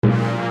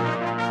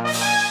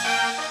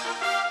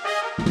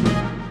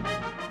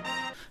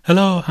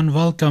Hello and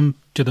welcome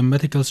to the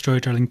Mythical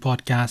Storytelling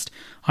Podcast.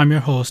 I'm your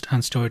host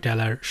and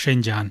storyteller,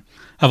 Shinjan.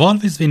 I've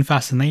always been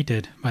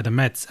fascinated by the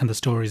myths and the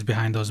stories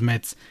behind those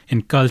myths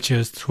in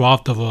cultures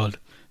throughout the world.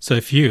 So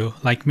if you,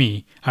 like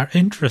me, are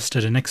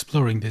interested in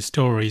exploring these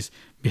stories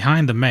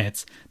behind the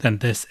myths, then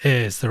this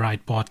is the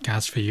right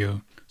podcast for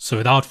you. So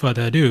without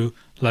further ado,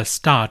 let's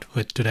start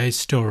with today's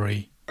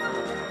story.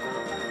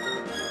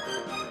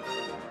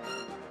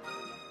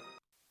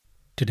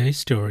 Today's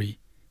story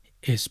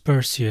is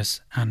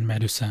Perseus and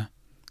Medusa,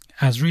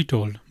 as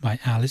retold by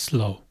Alice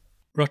Lowe.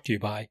 Brought to you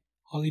by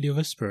Holiday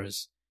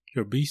Whisperers,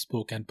 your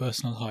bespoke and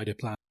personal holiday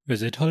plan.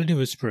 Visit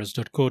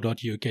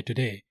holidaywhisperers.co.uk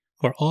today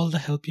for all the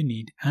help you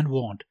need and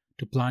want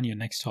to plan your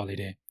next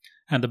holiday.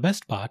 And the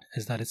best part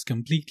is that it's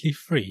completely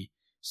free,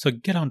 so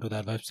get onto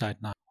that website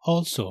now.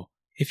 Also,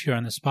 if you're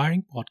an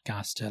aspiring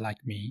podcaster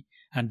like me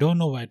and don't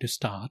know where to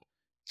start,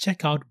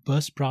 check out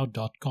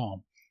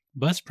buzzsprout.com.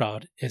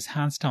 Buzzsprout is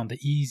hands down the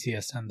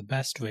easiest and the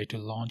best way to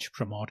launch,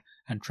 promote,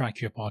 and track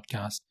your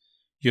podcast.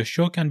 Your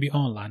show can be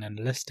online and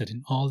listed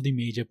in all the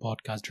major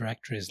podcast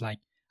directories like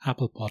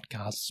Apple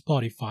Podcasts,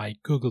 Spotify,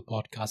 Google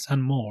Podcasts,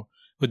 and more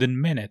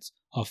within minutes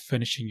of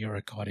finishing your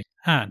recording.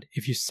 And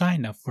if you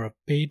sign up for a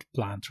paid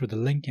plan through the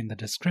link in the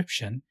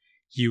description,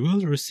 you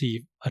will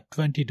receive a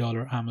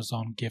 $20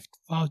 Amazon gift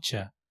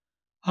voucher.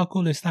 How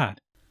cool is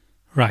that?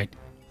 Right,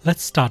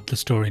 let's start the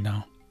story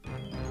now.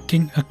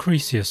 King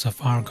Acrisius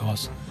of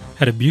Argos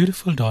had a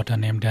beautiful daughter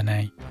named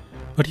Danae,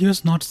 but he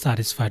was not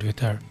satisfied with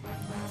her,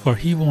 for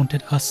he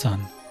wanted a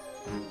son.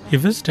 He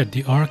visited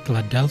the oracle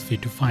at Delphi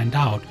to find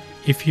out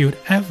if he would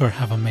ever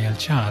have a male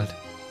child.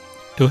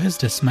 To his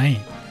dismay,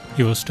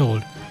 he was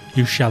told,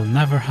 "You shall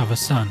never have a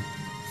son.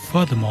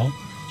 Furthermore,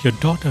 your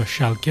daughter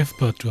shall give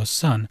birth to a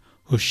son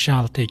who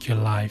shall take your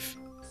life."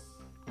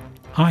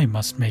 "I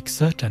must make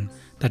certain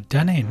that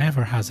Danae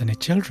never has any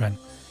children,"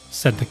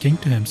 said the king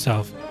to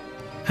himself,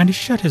 and he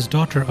shut his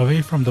daughter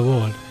away from the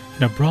world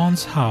in a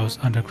bronze house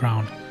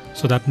underground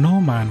so that no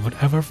man would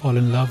ever fall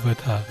in love with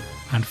her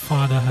and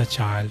father her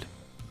child.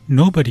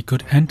 Nobody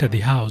could enter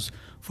the house,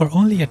 for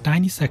only a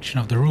tiny section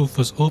of the roof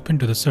was open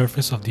to the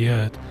surface of the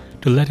earth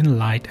to let in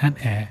light and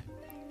air.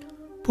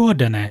 Poor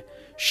Danae,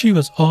 she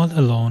was all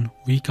alone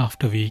week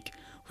after week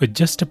with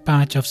just a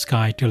patch of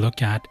sky to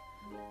look at.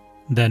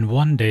 Then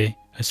one day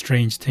a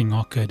strange thing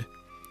occurred.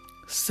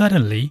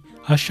 Suddenly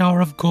a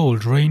shower of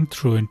gold rained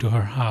through into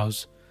her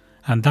house,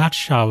 and that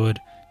shower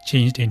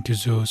changed into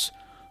Zeus,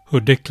 who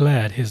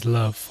declared his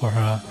love for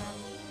her.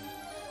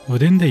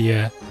 Within the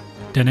year,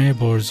 Danae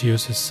bore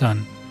Zeus his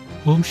son,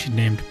 whom she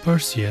named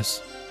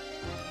Perseus.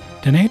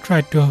 Danae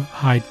tried to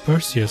hide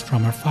Perseus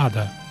from her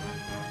father.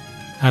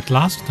 At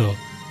last, though,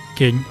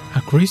 King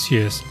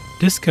Acrisius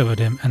discovered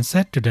him and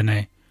said to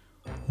Danae,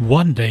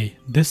 "One day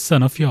this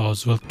son of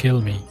yours will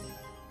kill me.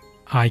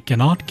 I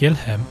cannot kill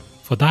him,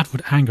 for that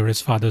would anger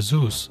his father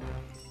Zeus.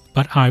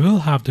 But I will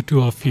have the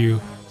two of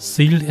you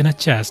sealed in a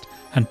chest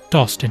and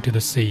tossed into the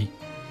sea.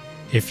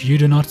 If you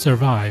do not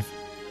survive,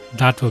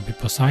 that will be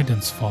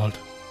Poseidon's fault."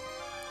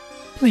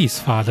 "Please,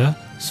 father,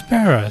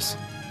 spare us,"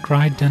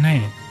 cried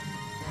Danae.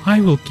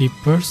 "I will keep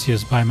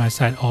Perseus by my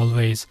side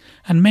always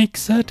and make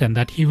certain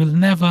that he will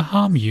never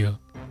harm you."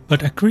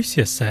 But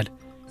Acrisius said,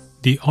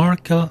 "The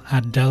oracle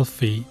at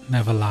Delphi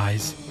never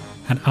lies,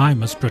 and I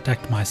must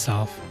protect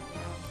myself."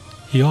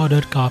 He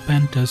ordered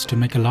carpenters to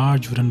make a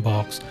large wooden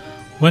box.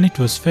 When it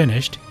was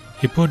finished,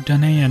 he put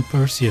Danae and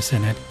Perseus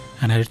in it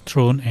and had it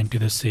thrown into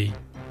the sea.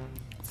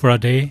 For a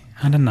day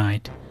and a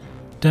night,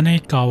 Danae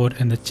cowered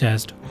in the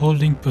chest,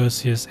 holding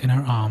Perseus in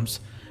her arms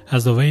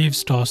as the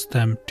waves tossed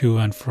them to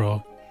and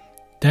fro.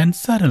 Then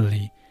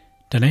suddenly,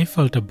 Danae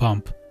felt a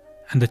bump,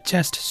 and the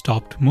chest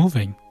stopped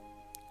moving.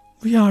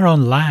 "We are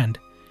on land,"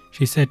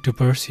 she said to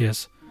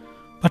Perseus,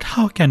 "but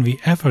how can we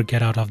ever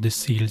get out of this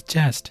sealed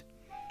chest?"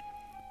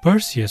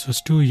 Perseus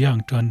was too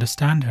young to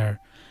understand her,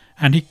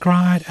 and he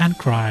cried and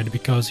cried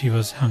because he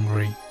was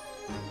hungry.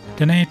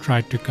 Danae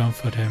tried to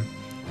comfort him,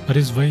 but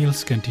his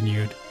wails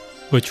continued,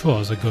 which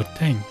was a good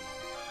thing.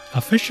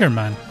 A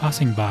fisherman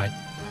passing by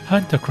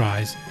heard the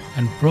cries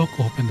and broke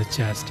open the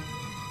chest.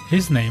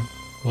 His name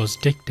was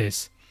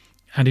Dictys,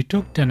 and he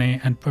took Danae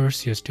and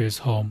Perseus to his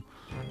home,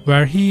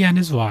 where he and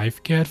his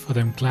wife cared for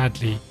them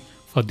gladly,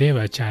 for they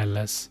were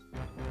childless.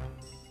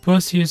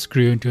 Perseus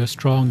grew into a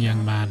strong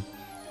young man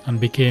and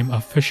became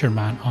a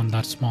fisherman on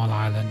that small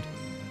island.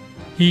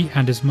 He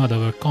and his mother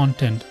were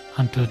content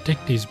until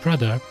Dictys'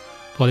 brother,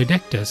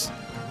 Polydectes,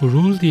 who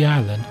ruled the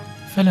island,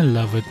 fell in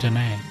love with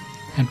Danae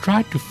and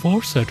tried to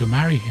force her to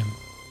marry him.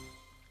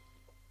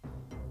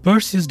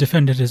 Perseus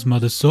defended his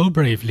mother so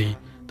bravely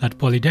that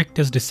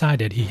Polydectes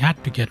decided he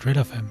had to get rid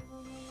of him.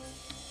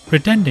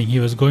 Pretending he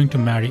was going to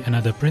marry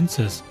another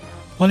princess,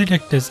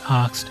 Polydectes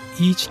asked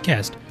each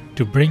guest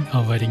to bring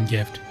a wedding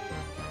gift.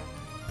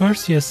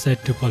 Perseus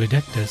said to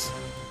Polydectes,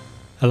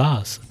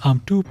 "Alas, I'm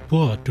too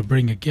poor to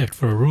bring a gift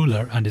for a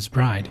ruler and his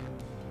bride."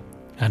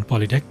 And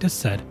Polydectes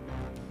said,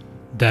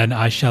 "Then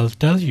I shall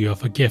tell you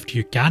of a gift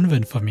you can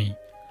win for me,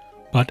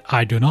 but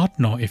I do not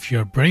know if you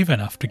are brave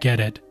enough to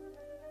get it."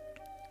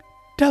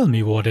 "Tell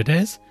me what it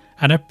is,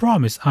 and I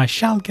promise I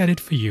shall get it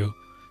for you,"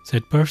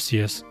 said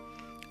Perseus.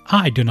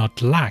 "I do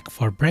not lack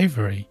for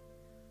bravery."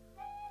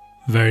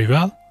 "Very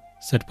well,"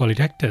 said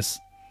Polydectes.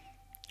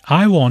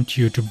 "I want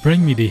you to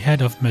bring me the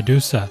head of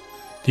Medusa,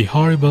 the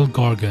horrible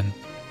Gorgon."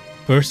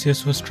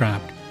 Perseus was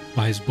trapped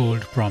by his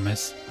bold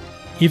promise,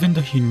 even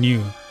though he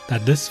knew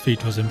that this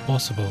feat was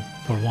impossible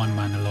for one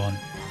man alone.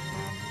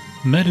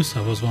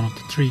 Medusa was one of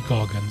the three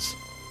Gorgons,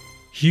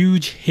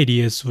 huge,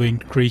 hideous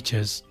winged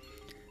creatures.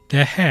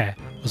 Their hair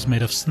was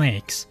made of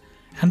snakes,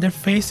 and their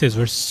faces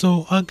were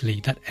so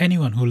ugly that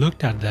anyone who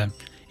looked at them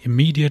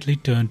immediately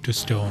turned to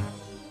stone.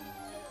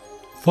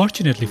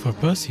 Fortunately for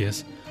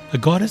Perseus, a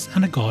goddess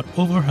and a god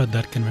overheard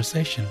that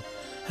conversation,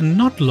 and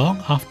not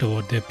long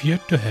afterward they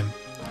appeared to him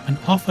and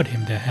offered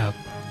him their help.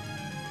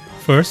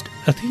 First,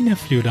 Athena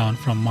flew down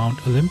from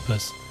Mount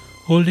Olympus,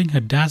 holding her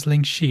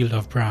dazzling shield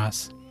of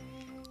brass.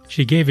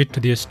 She gave it to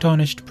the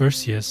astonished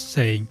Perseus,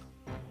 saying,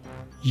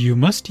 "You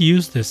must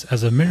use this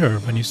as a mirror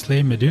when you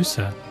slay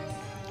Medusa.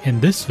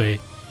 In this way,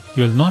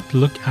 you will not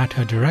look at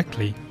her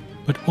directly,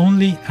 but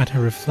only at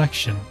her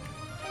reflection,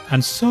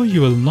 and so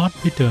you will not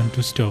be turned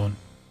to stone."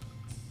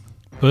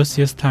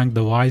 Perseus thanked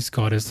the wise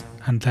goddess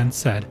and then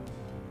said,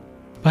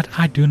 "But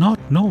I do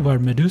not know where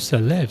Medusa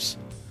lives.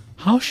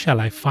 How shall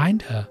I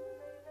find her?"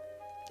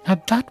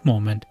 At that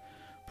moment,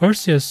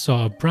 Perseus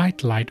saw a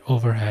bright light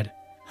overhead.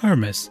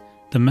 Hermes,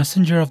 the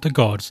messenger of the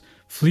gods,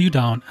 flew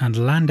down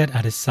and landed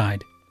at his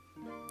side.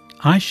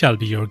 "I shall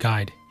be your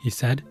guide," he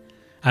said,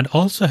 "and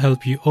also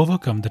help you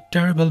overcome the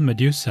terrible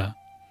Medusa.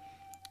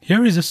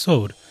 Here is a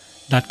sword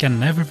that can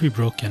never be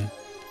broken,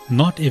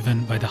 not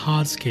even by the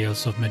hard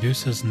scales of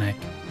Medusa's neck."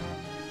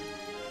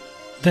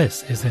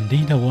 "This is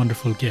indeed a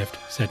wonderful gift,"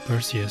 said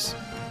Perseus.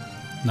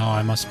 "Now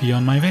I must be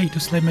on my way to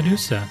slay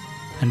Medusa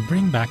and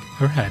bring back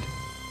her head."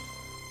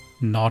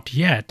 "Not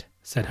yet,"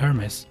 said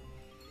Hermes.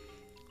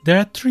 "There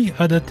are 3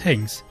 other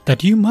things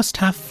that you must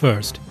have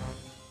first: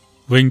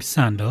 winged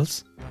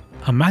sandals,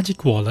 a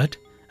magic wallet,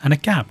 and a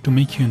cap to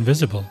make you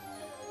invisible.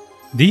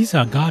 These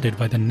are guarded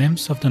by the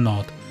nymphs of the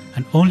north,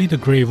 and only the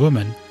grey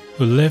women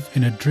who live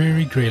in a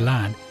dreary grey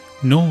land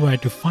know where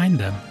to find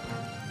them.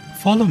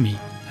 Follow me,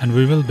 and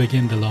we will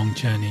begin the long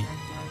journey."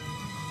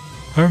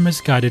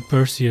 Hermes guided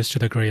Perseus to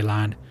the grey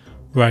land,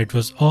 where it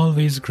was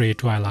always grey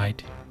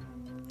twilight.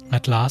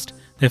 At last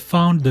they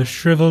found the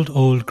shriveled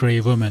old grey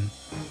women,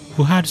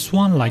 who had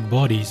swan-like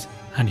bodies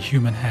and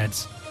human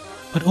heads,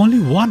 but only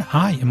one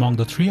eye among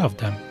the 3 of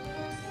them.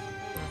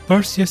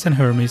 Perseus and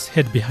Hermes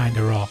hid behind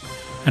a rock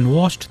and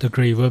watched the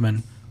grey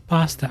woman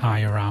pass the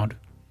eye around.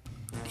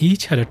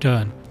 Each had a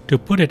turn to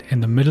put it in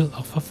the middle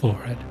of her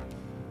forehead.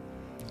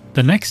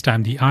 "The next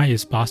time the eye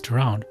is passed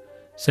around,"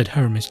 said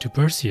Hermes to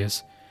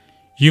Perseus,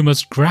 "you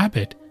must grab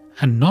it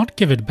and not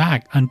give it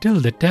back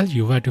until they tell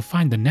you where to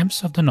find the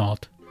nymphs of the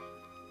north."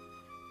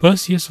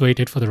 Perseus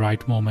waited for the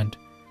right moment.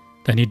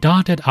 Then he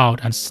darted out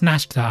and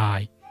snatched the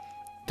eye.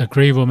 The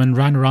grey woman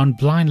ran around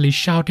blindly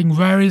shouting,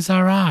 "Where is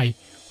our eye?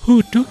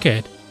 Who took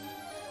it?"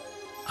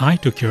 "I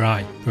took your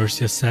eye,"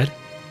 Perseus said,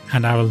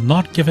 "and I will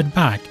not give it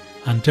back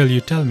until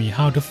you tell me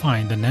how to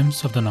find the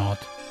nymphs of the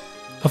north."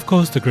 Of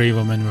course the grey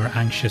women were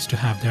anxious to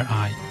have their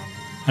eye,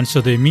 and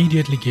so they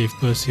immediately gave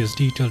Perseus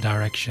detailed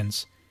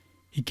directions.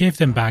 He gave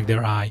them back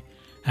their eye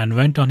and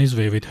went on his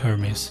way with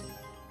Hermes.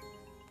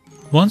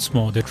 Once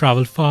more they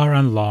travelled far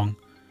and long,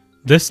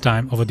 this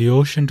time over the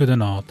ocean to the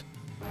north.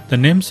 The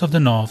nymphs of the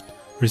north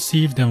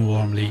received them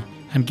warmly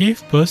and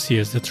gave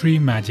Perseus the 3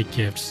 magic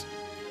gifts.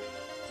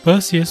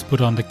 Perseus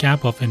put on the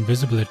cap of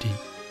invisibility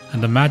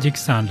and the magic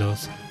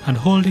sandals, and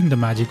holding the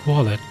magic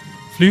wallet,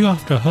 flew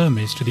after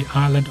Hermes to the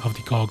island of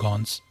the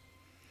Gorgons.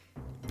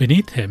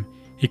 Beneath him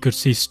he could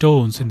see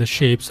stones in the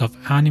shapes of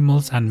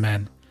animals and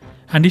men,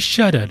 and he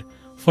shuddered,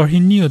 for he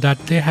knew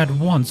that they had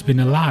once been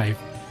alive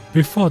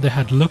before they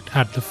had looked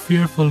at the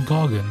fearful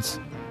Gorgons.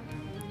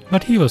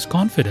 But he was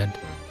confident,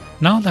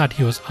 now that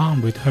he was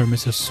armed with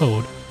Hermes'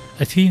 sword,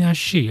 Athena's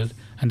shield,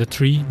 and the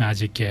 3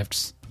 magic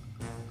gifts.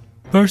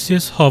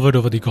 Perseus hovered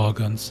over the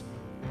Gorgons.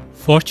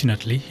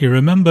 Fortunately, he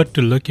remembered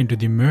to look into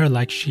the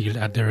mirror-like shield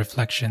at their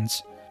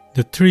reflections.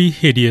 The 3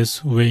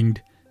 hideous,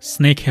 winged,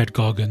 snake-head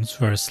Gorgons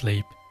were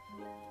asleep.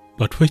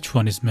 "But which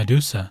one is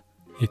Medusa?"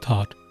 he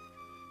thought.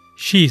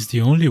 "She is the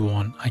only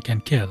one I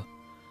can kill,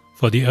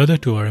 for the other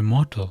 2 are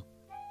immortal."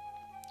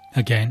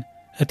 Again,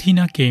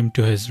 Athena came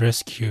to his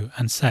rescue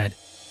and said,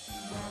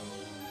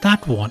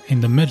 "That one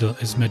in the middle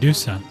is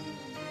Medusa.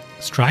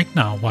 Strike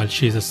now while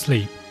she is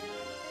asleep."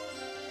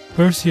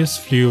 Perseus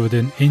flew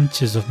within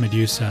inches of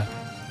Medusa,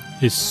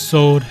 his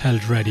sword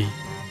held ready,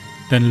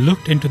 then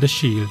looked into the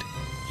shield.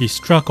 He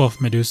struck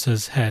off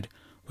Medusa's head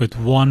with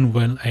one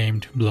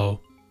well-aimed blow.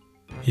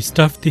 He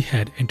stuffed the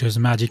head into his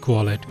magic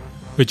wallet,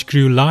 which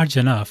grew large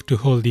enough to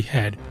hold the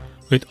head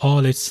with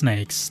all its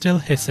snakes still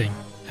hissing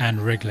and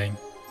wriggling.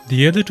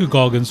 The other 2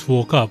 Gorgons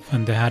woke up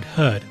when they had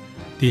heard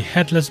the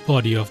headless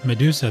body of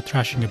Medusa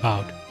thrashing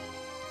about.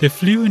 They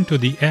flew into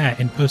the air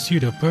in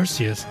pursuit of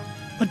Perseus,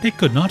 but they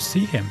could not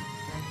see him,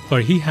 for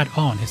he had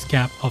on his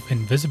cap of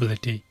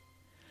invisibility.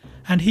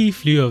 And he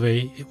flew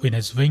away in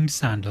his winged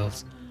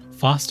sandals,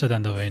 faster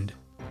than the wind.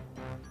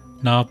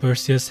 Now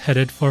Perseus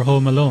headed for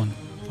home alone,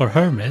 for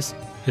Hermes,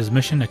 his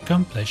mission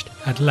accomplished,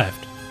 had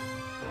left.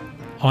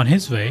 On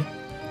his way,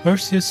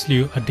 Perseus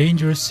slew a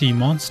dangerous sea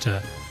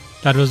monster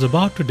that was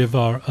about to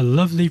devour a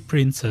lovely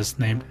princess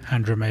named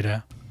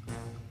Andromeda.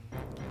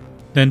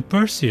 Then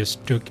Perseus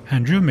took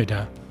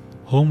Andromeda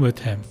home with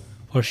him,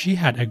 for she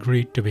had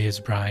agreed to be his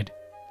bride.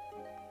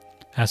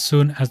 As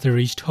soon as they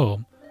reached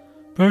home,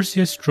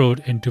 Perseus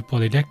strode into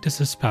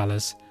Polydectes'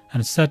 palace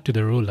and said to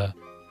the ruler,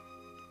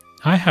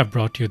 "I have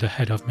brought you the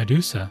head of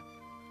Medusa."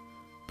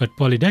 But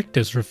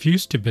Polydectes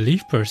refused to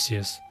believe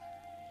Perseus.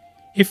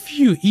 "If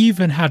you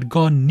even had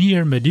gone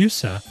near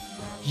Medusa,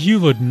 you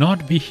would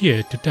not be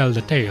here to tell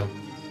the tale.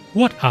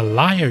 What a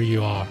liar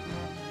you are!"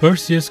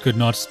 Perseus could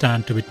not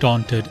stand to be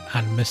taunted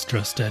and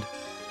mistrusted,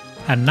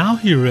 and now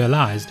he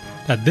realized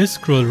that this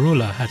cruel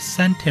ruler had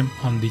sent him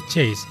on the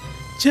chase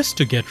just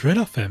to get rid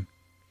of him.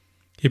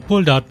 He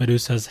pulled out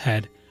Medusa's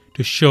head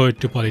to show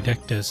it to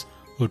Polydectes,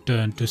 who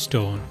turned to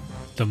stone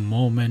the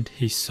moment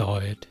he saw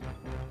it.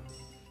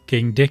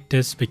 King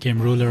Dictys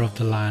became ruler of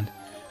the land,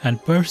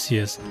 and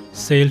Perseus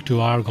sailed to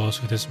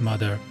Argos with his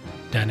mother,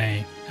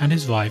 Danae, and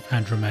his wife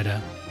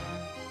Andromeda.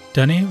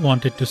 Danae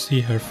wanted to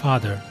see her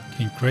father,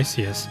 King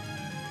Chryseus,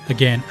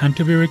 again and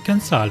to be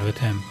reconciled with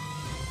him.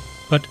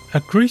 But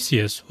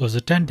Acrisius was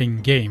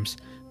attending games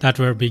that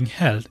were being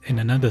held in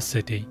another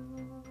city.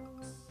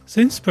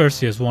 Since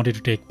Perseus wanted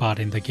to take part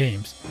in the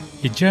games,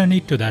 he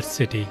journeyed to that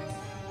city.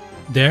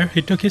 There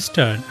he took his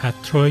turn at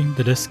throwing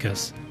the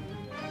discus.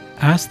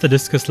 As the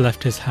discus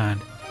left his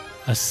hand,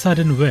 a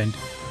sudden wind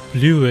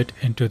blew it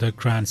into the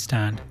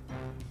grandstand.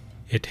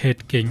 It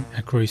hit King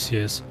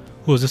Acrisius,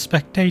 who was a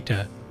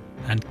spectator,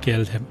 and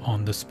killed him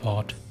on the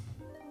spot.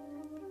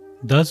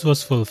 Thus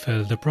was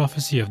fulfilled the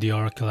prophecy of the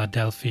oracle at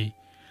Delphi,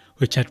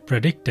 which had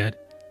predicted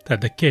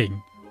that the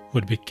king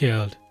would be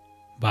killed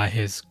by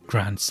his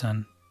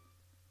grandson.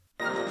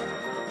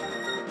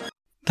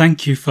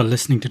 Thank you for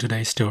listening to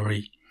today's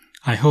story.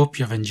 I hope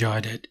you have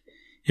enjoyed it.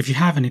 If you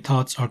have any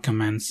thoughts or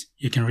comments,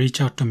 you can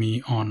reach out to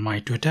me on my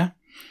Twitter.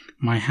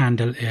 My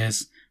handle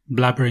is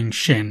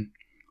blabberingshin,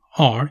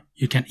 or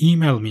you can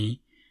email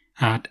me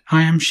at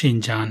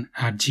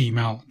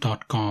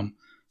iamshinjan@gmail.com.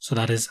 So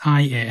that is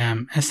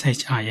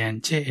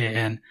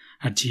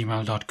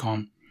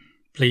iamshinjan@gmail.com.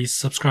 Please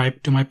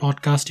subscribe to my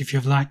podcast if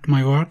you've liked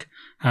my work,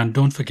 and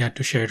don't forget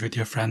to share it with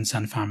your friends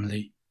and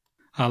family.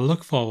 I'll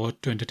look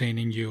forward to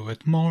entertaining you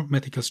with more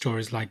mythical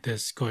stories like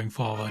this going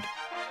forward.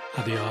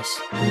 Adios.